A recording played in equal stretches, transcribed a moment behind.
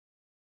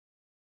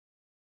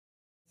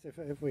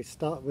If we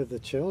start with the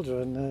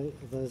children,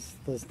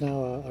 there's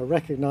now a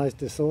recognised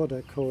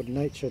disorder called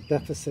nature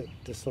deficit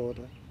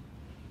disorder,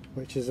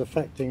 which is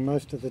affecting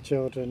most of the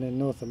children in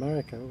North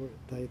America.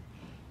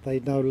 They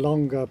no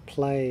longer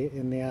play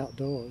in the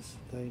outdoors.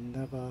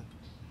 There's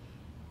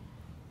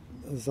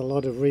a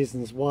lot of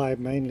reasons why,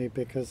 mainly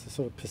because the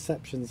sort of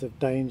perceptions of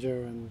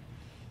danger and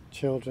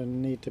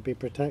children need to be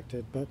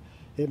protected, but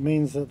it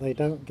means that they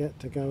don't get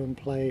to go and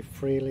play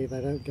freely,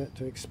 they don't get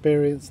to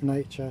experience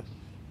nature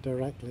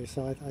directly.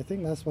 So I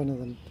think that's one of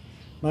the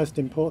most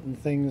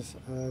important things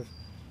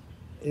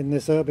in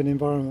this urban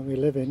environment we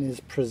live in,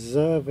 is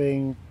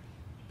preserving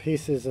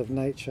pieces of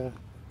nature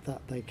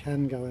that they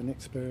can go and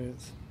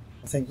experience.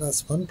 I think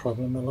that's one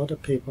problem. A lot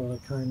of people are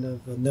kind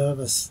of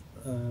nervous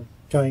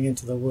going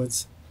into the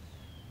woods.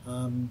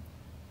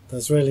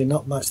 There's really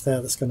not much there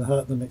that's going to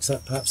hurt them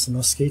except perhaps the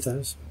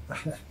mosquitoes,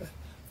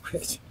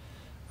 which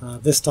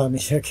this time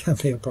of year can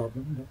be a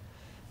problem. But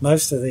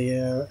most of the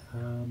year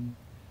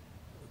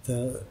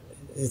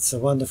it's a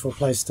wonderful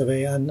place to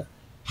be, and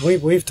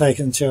we've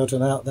taken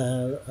children out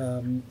there,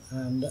 and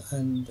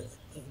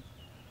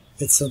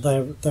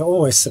they're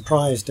always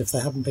surprised if they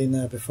haven't been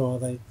there before.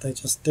 They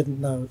just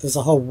didn't know. There's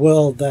a whole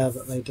world there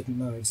that they didn't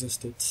know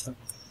existed. So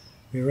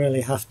we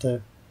really have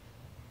to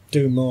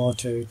do more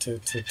to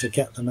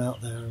get them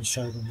out there and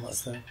show them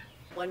what's there.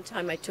 One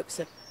time I took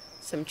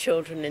some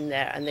children in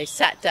there, and they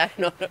sat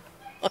down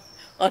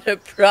on a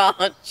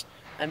branch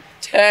and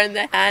turned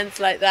their hands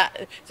like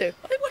that. So,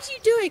 what are you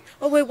doing?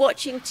 Oh, we're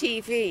watching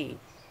TV.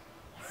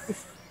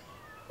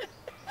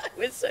 I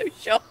was so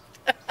shocked.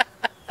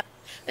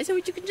 I said,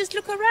 well, you can just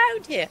look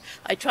around here.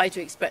 I try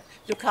to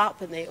look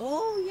up, and they,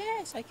 oh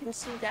yes, I can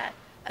see that.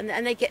 And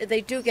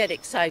they do get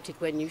excited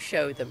when you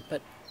show them.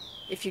 But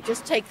if you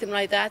just take them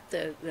like that,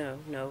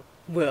 no.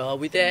 Well, are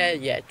we there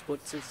yet?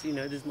 What's this?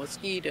 There's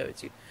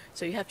mosquitoes.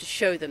 So you have to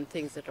show them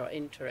things that are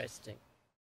interesting.